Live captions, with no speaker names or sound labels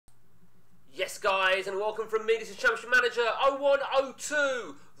guys, and welcome from me. This is Championship Manager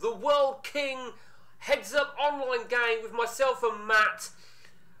 0102, the World King heads up online game with myself and Matt.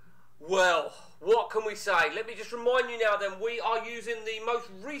 Well, what can we say? Let me just remind you now then, we are using the most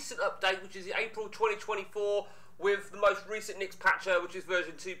recent update, which is the April 2024, with the most recent Nix patcher, which is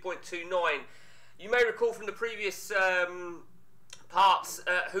version 2.29. You may recall from the previous parts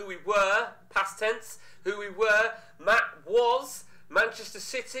who we were, past tense, who we were. Matt was Manchester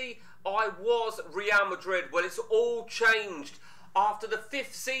City, I was Real Madrid. Well, it's all changed. After the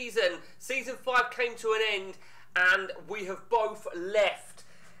 5th season, Season 5 came to an end and we have both left.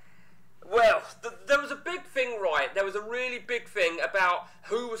 Well, there was a big thing, right? There was a really big thing about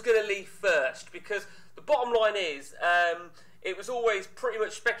who was going to leave first, because the bottom line is, it was always pretty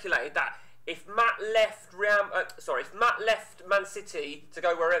much speculated that if Matt left if Matt left Man City to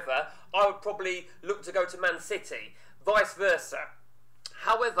go wherever, I would probably look to go to Man City, vice versa.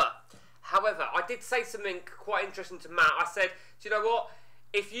 However, I did say something quite interesting to Matt. I said, do you know what?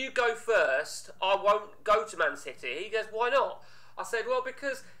 If you go first, I won't go to Man City. He goes, why not? I said, well,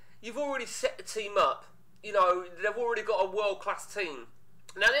 because you've already set the team up. You know, they've already got a world-class team.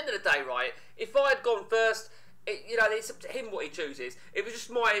 Now, at the end of the day, right, if I had gone first, you know, it's up to him what he chooses. It was just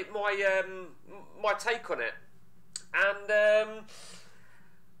my take on it. And,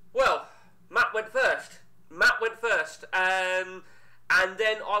 well, Matt went first. And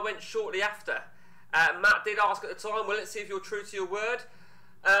then I went shortly after. Matt did ask at the time, well, let's see if you're true to your word.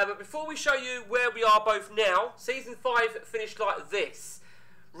 But before we show you where we are both now, Season 5 finished like this.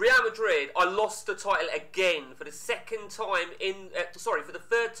 Real Madrid, I lost the title again for the second time for the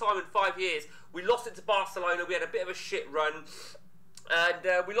third time in 5 years. We lost it to Barcelona. We had a bit of a shit run,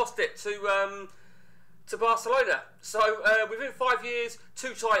 and we lost it to Barcelona. So within 5 years,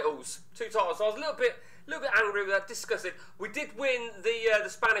 two titles. So I was a little bit angry with that, disgusted. We did win the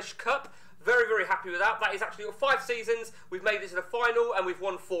Spanish Cup. Very, very happy with that. That is actually 5 seasons. We've made it to the final and we've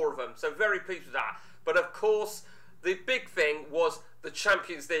won 4 of them. So very pleased with that. But of course, the big thing was the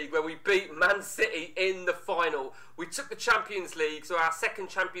Champions League, where we beat Man City in the final. We took the Champions League, so our second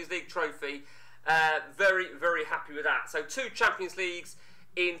Champions League trophy. Very, very happy with that. So 2 Champions Leagues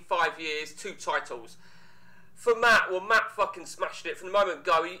in 5 years, 2 titles. For Matt, well, Matt fucking smashed it from the moment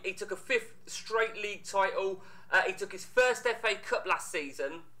go. He took a 5th straight league title. He took his first FA Cup last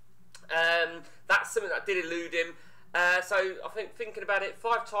season. That's something that did elude him. So I think, thinking about it,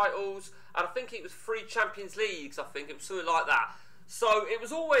 5 titles, and I think it was 3 Champions Leagues. I think it was something like that. So it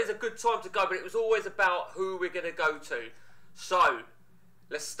was always a good time to go, but it was always about who we're going to go to. So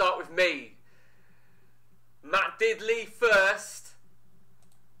let's start with me. Matt did leave first,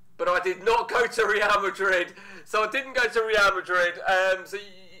 but I did not go to Real Madrid. So I didn't go to Real Madrid.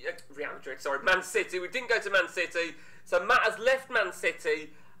 Man City. We didn't go to Man City. So Matt has left Man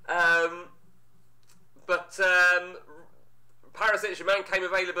City. But Paris Saint-Germain came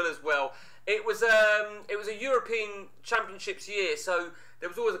available as well. It was a European Championships year, so there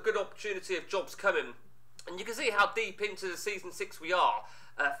was always a good opportunity of jobs coming. And you can see how deep into the Season 6 we are,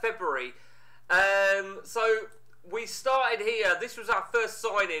 February. So we started here. This was our first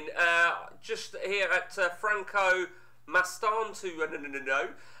signing, just here at Franco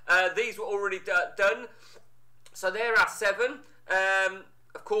Mastantuono. These were already done. So there are 7.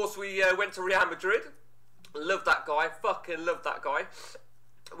 Of course, we went to Real Madrid. Love that guy. Fucking love that guy.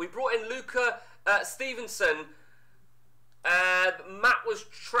 We brought in Luca Stevenson. Matt was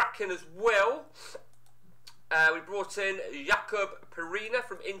tracking as well. We brought in Jakub Perina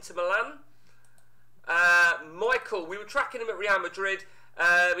from Inter Milan. Michael, we were tracking him at Real Madrid.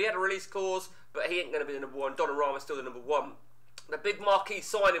 We had a release clause, but he ain't going to be the number 1. Donnarumma's still the number 1. The big marquee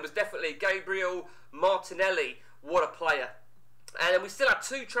signing was definitely Gabriel Martinelli. What a player. And then we still had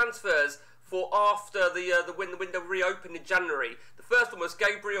 2 transfers for after when the window reopened in January. The first one was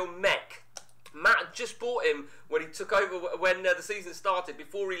Gabriel Mek. Matt had just bought him when he took over, when the season started,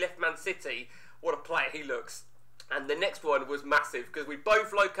 before he left Man City. What a player he looks. And the next one was massive, because we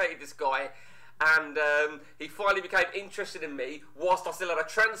both located this guy, and he finally became interested in me whilst I still had a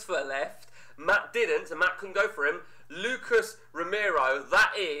transfer left. Matt didn't, so Matt couldn't go for him. Lucas Romero,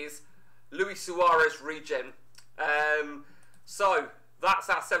 that is Luis Suarez regen. So that's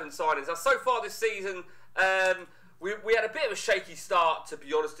our 7 signings. Now, so far this season, we had a bit of a shaky start, to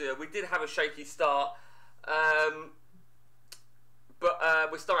be honest with you. We did have a shaky start, but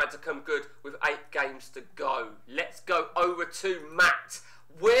we're starting to come good with 8 games to go. Let's go over to Matt.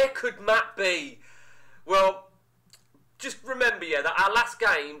 Where could Matt be? Well, just remember, yeah, that our last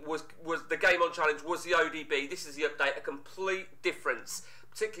game was the Game On Challenge, was the ODB. This is the update, a complete difference,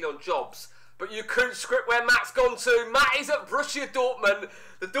 particularly on jobs. but you couldn't script where Matt's gone to. Matt is at Borussia Dortmund.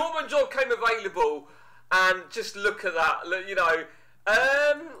 The Dortmund job came available, and just look at that. Look, you know,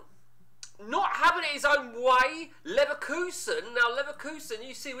 not having it his own way. Leverkusen. Now, Leverkusen,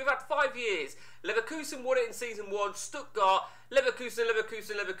 you see, we've had 5 years. Leverkusen won it in season 1. Stuttgart, Leverkusen.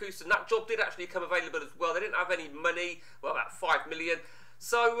 That job did actually come available as well. They didn't have any money. Well, about 5 million.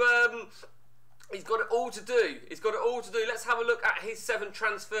 So, he's got it all to do. Let's have a look at his 7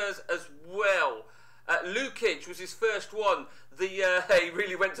 transfers as well. Lukic was his first one. He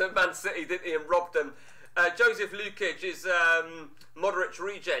really went to Man City, didn't he, and robbed them. Joseph Lukic is Modric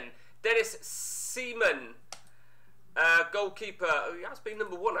regen. Dennis Seaman, goalkeeper. Oh, he has been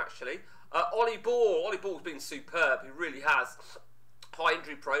number 1 actually. Ollie Ball. Ollie Ball's been superb. He really has. High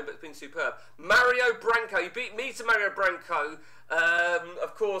injury prone, but it's been superb. Mario Branco. He beat me to Mario Branco.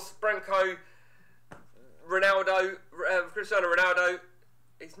 Of course, Branco. Ronaldo, Cristiano Ronaldo,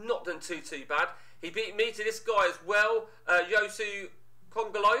 he's not done too bad. He beat me to this guy as well, Yosu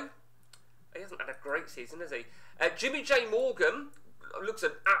Kongolo. He hasn't had a great season, has he? Jimmy J Morgan looks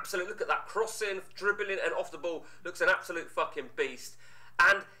an absolute. Look at that crossing, dribbling, and off the ball. Looks an absolute fucking beast.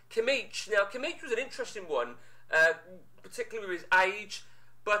 And Kimmich. Now Kimmich was an interesting one, particularly with his age.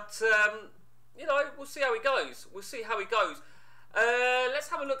 But you know, we'll see how he goes. Let's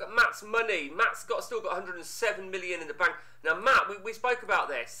have a look at Matt's money. Matt's still got 107 million in the bank. Now, Matt, we spoke about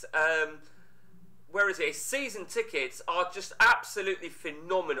this. Where is it? His season tickets are just absolutely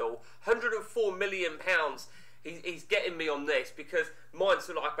phenomenal. 104 million pounds. He's getting me on this because mine's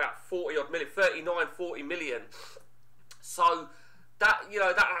like about 40 odd million, 39, 40 million. So that, you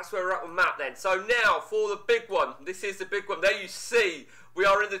know, that's where we're at with Matt then. So now for the big one. This is the big one. There you see, we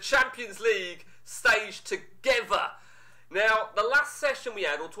are in the Champions League stage together. Now, the last session we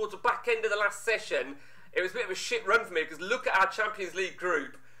had, or towards the back end of the last session, it was a bit of a shit run for me because look at our Champions League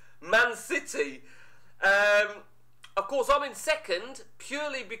group. Man City. Of course, I'm in second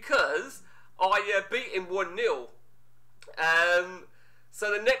purely because I beat him 1-0.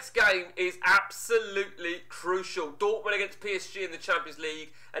 So the next game is absolutely crucial. Dortmund against PSG in the Champions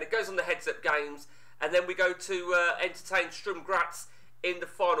League, and it goes on the heads-up games. And then we go to entertain Sturm Graz in the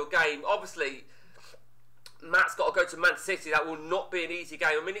final game. Obviously, Matt's got to go to Man City. That will not be an easy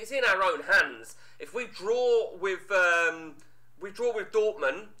game. I mean, it's in our own hands. If we draw with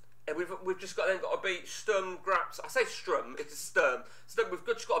Dortmund, and we've just got to beat Sturm Graz. I say Sturm, it's Sturm. We've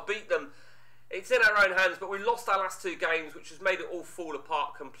just got to beat them. It's in our own hands, but we lost our last 2 games, which has made it all fall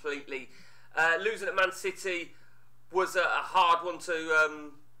apart completely. Losing at Man City was a hard one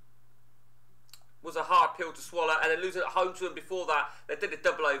to. Was a hard pill to swallow, and then losing at home to them before that, they did a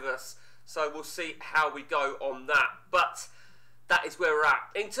double over us. So we'll see how we go on that. But that is where we're at.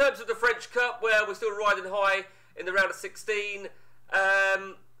 In terms of the French Cup, where we're still riding high in the round of 16,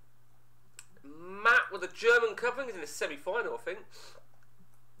 Matt with the German Cup, I think he's in the semi-final, I think.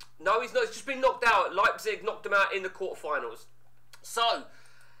 No, he's not. He's just been knocked out. Leipzig knocked him out in the quarterfinals. So,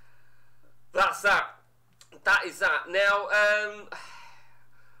 that's that. That is that. Now,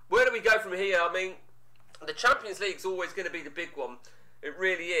 where do we go from here? I mean, the Champions League's always going to be the big one. It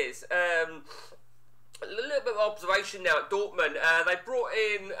really is. A little bit of observation now at Dortmund. They brought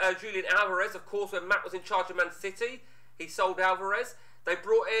in Julian Alvarez, of course, when Matt was in charge of Man City. He sold Alvarez. They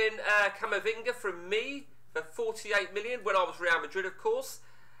brought in Camavinga from me for 48 million when I was Real Madrid, of course.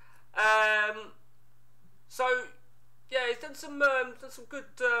 So yeah, he's done some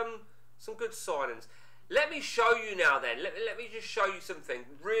good signings. Let me show you now then. Let me just show you something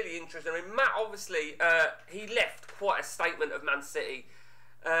really interesting. I mean, Matt obviously he left quite a statement of Man City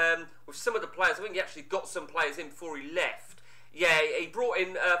with some of the players. I think he actually got some players in before he left. Yeah, he brought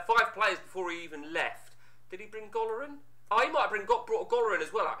in 5 players before he even left. Did he bring Goller in? Oh, he might have brought Goller in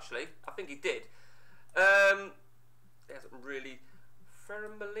as well, actually. I think he did. He hasn't really...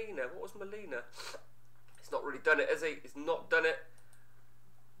 Ferran Molina. What was Molina? He's not really done it, has he? He's not done it.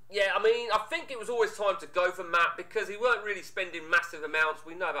 Yeah, I mean, I think it was always time to go for Matt because he weren't really spending massive amounts.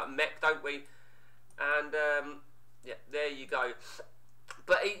 We know about Mech, don't we? And, yeah, there you go.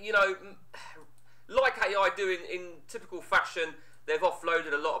 But, you know, like AI do in typical fashion, they've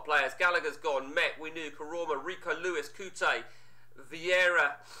offloaded a lot of players. Gallagher's gone, Mech, we knew, Karoma, Rico Lewis, Kute,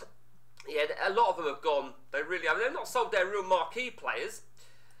 Vieira. Yeah, a lot of them have gone. They really have. They've not sold their real marquee players.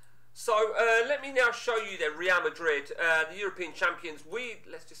 So let me now show you their Real Madrid, the European champions.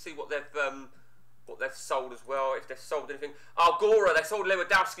 Let's just see what they've sold as well. If they've sold anything. Oh, Gora, they sold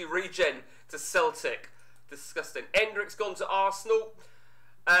Lewandowski regen to Celtic. Disgusting. Endrick's gone to Arsenal,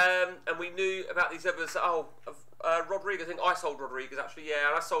 and we knew about these others. Oh, Rodriguez. I think I sold Rodriguez actually. Yeah,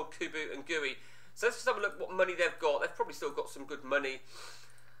 and I sold Kubu and Gui. So let's just have a look what money they've got. They've probably still got some good money.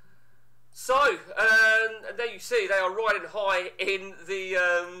 So, and there you see they are riding high in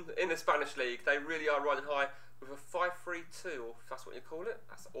the Spanish league. They really are riding high with a 5-3-2, or if that's what you call it.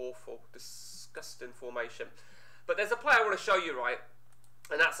 That's awful, disgusting formation. But there's a player I want to show you, right?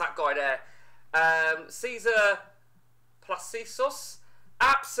 And that's that guy there. Cesar Placisos.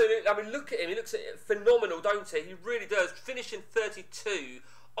 Absolutely, I mean, look at him. He looks phenomenal, don't he? He really does. Finishing 32,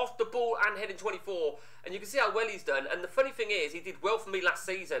 off the ball and heading 24. And you can see how well he's done. And the funny thing is, he did well for me last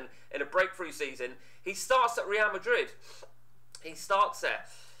season in a breakthrough season. He starts at Real Madrid. He starts there.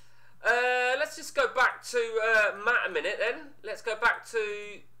 Let's just go back to Matt a minute then. Let's go back to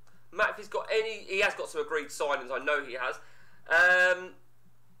Matt if he's got any. He has got some agreed signings. I know he has.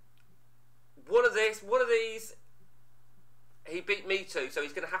 One of these, he beat me to, so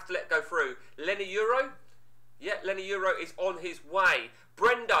he's going to have to let go through. Lenny Euro. Yeah, Lenny Euro is on his way.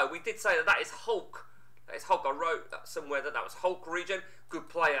 Brendo, we did say that is Hulk. That is Hulk. I wrote that somewhere that was Hulk region. Good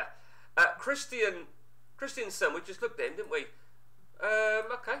player. Christiansen, we just looked at him, didn't we?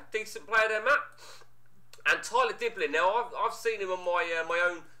 Okay, decent player there, Matt. And Tyler Diblin. Now, I've seen him on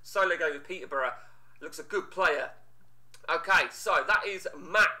my own solo game with Peterborough. Looks a good player. Okay, so that is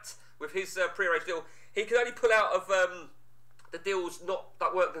Matt with his pre-arranged deal. He can only pull out of the deals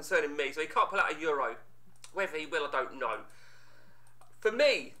that weren't concerning me, so he can't pull out a Euro. Whether he will, I don't know. For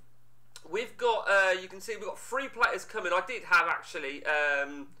me, we've got, you can see we've got 3 players coming. I did have, actually,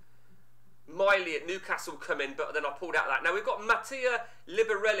 Miley at Newcastle come in, but then I pulled out of that. Now, we've got Mattia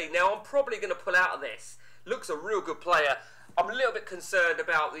Liberelli. Now, I'm probably going to pull out of this. Looks a real good player. I'm a little bit concerned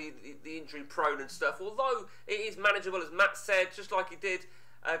about the injury prone and stuff, although it is manageable, as Matt said, just like he did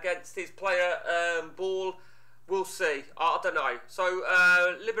against his player, Ball. We'll see. I don't know. So,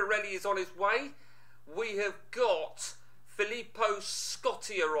 Liberelli is on his way. We have got Filippo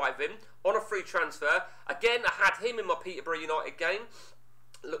Scotti arriving on a free transfer. Again, I had him in my Peterborough United game.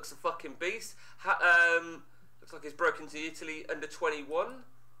 Looks a fucking beast. Looks like he's broken to Italy under 21.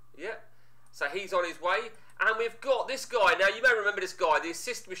 Yeah. So he's on his way. And we've got this guy. Now, you may remember this guy, the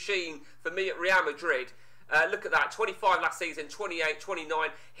assist machine for me at Real Madrid. Look at that. 25 last season, 28, 29.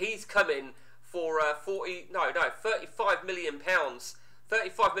 He's coming for 35 million pounds.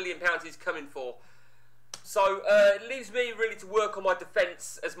 35 million pounds he's coming for. So it leaves me really to work on my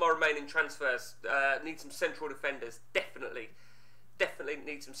defence as my remaining transfers. Need some central defenders, definitely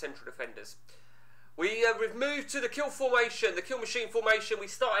need some central defenders. We've moved to the kill formation, the kill machine formation. We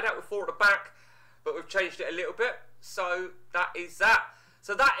started out with 4 at the back, but we've changed it a little bit. So that is that.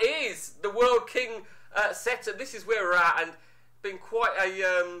 So that is the World King setup. This is where we're at, and been quite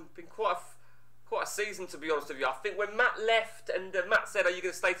a season, to be honest with you. I think when Matt left and Matt said, "Are you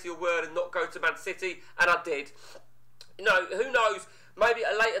going to stay to your word and not go to Man City?" and I did. You know, who knows? Maybe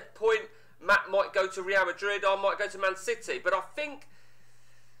at a later point, Matt might go to Real Madrid. I might go to Man City. But I think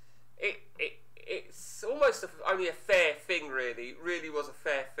it's almost only a fair thing, really. It really was a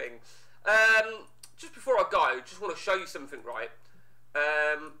fair thing. Just before I go, just want to show you something, right?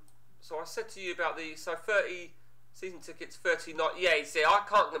 So I said to you about the 30 season tickets, 39. Yeah, you see, I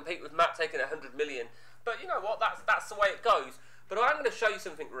can't compete with Matt taking 100 million. But you know what? That's the way it goes. But I'm going to show you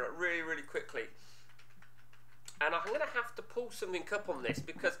something really, really quickly. And I'm going to have to pull something up on this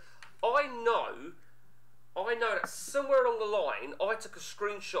because I know that somewhere along the line I took a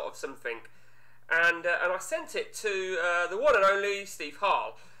screenshot of something, and I sent it to the one and only Steve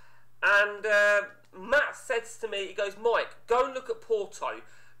Harl. And Matt says to me, he goes, "Mike, go and look at Porto.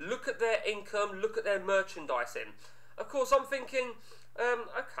 Look at their income, look at their merchandising." Of course, I'm thinking,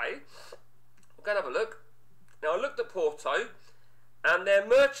 okay, I'm going to have a look. Now, I looked at Porto, and their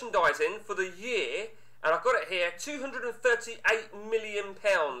merchandising for the year, and I've got it here, £238 million.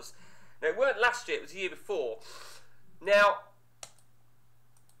 Now, it weren't last year, it was the year before. Now,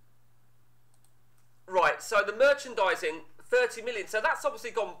 right, so the merchandising, 30 million. So that's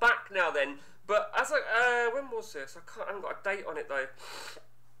obviously gone back now then. But as when was this? I haven't got a date on it though.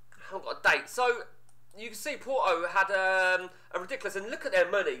 I haven't got a date. So you can see Porto had a ridiculous, and look at their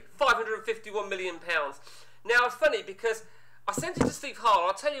money, £551 million. Now it's funny because I sent it to Steve Harl.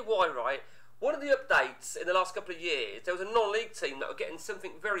 I'll tell you why, right? One of the updates in the last couple of years, there was a non-league team that were getting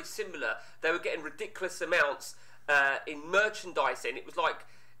something very similar. They were getting ridiculous amounts in merchandising. It was like,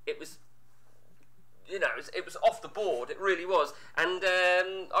 it was, you know, it was off the board. It really was. And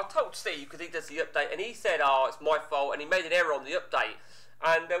I told Steve, because he does the update, and he said, "Oh, it's my fault," and he made an error on the update.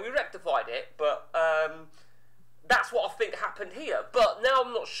 And we rectified it, but that's what I think happened here. But now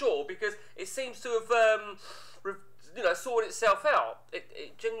I'm not sure, because it seems to have, sorted itself out.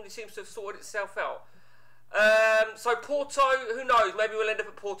 It genuinely seems to have sorted itself out. So Porto, who knows? Maybe we'll end up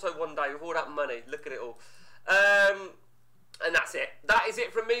at Porto one day with all that money. Look at it all. And that's it. That is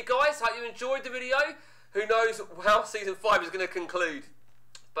it from me, guys. Hope you enjoyed the video. Who knows how Season 5 is going to conclude.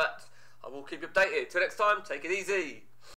 But I will keep you updated. Till next time, take it easy.